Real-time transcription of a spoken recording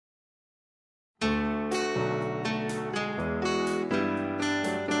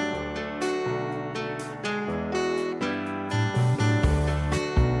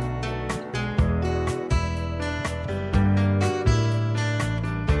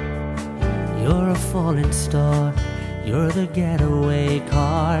falling star. You're the getaway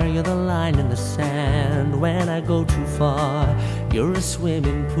car. You're the line in the sand when I go too far. You're a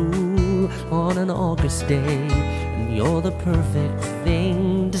swimming pool on an August day, and you're the perfect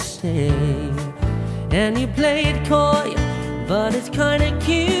thing to say. And you play it coy, but it's kinda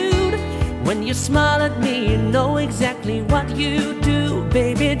cute. When you smile at me, you know exactly what you do.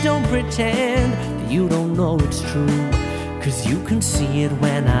 Baby, don't pretend that you don't know it's true, 'cause you can see it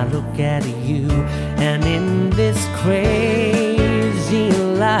when I look at you. And in this crazy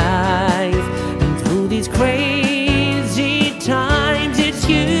life, and through these crazy times, it's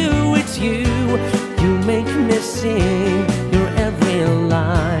you, you make me sing. Your every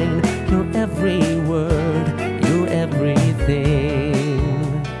line, your every word, your everything.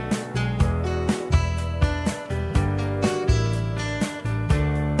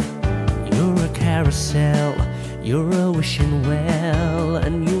 You're a carousel, you're a wishing well,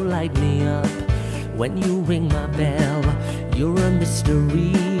 and you light me up when you ring my bell. You're a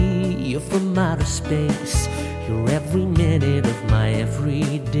mystery, you're from outer space. You're every minute of my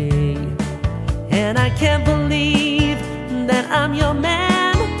everyday. And I can't believe that I'm your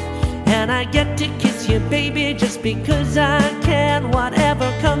man, and I get to kiss you, baby, just because I can. Whatever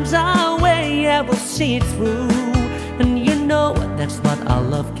comes our way, I will see it through. And you know that's what our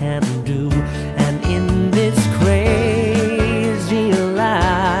love can do. And in this crazy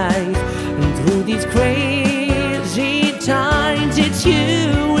life, and through these crazy times, it's you,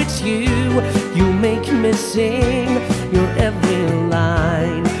 you make me sing. Your every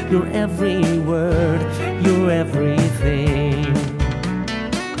line, your every word, your everything.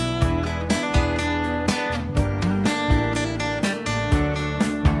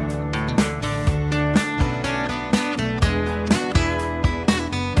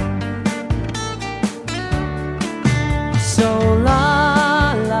 So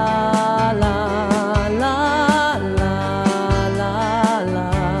la la la la la la la.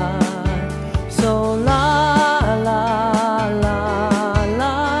 So la la la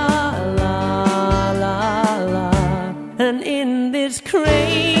la la la la. And in this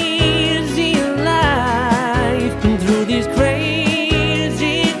crazy life, and through these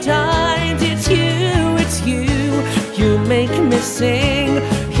crazy times, it's you, you make me sing.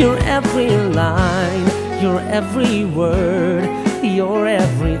 Your every line, your every word, your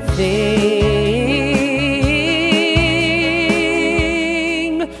everything,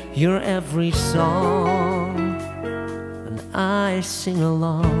 your every song, and I sing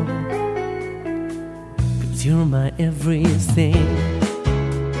along, 'cause you're my everything.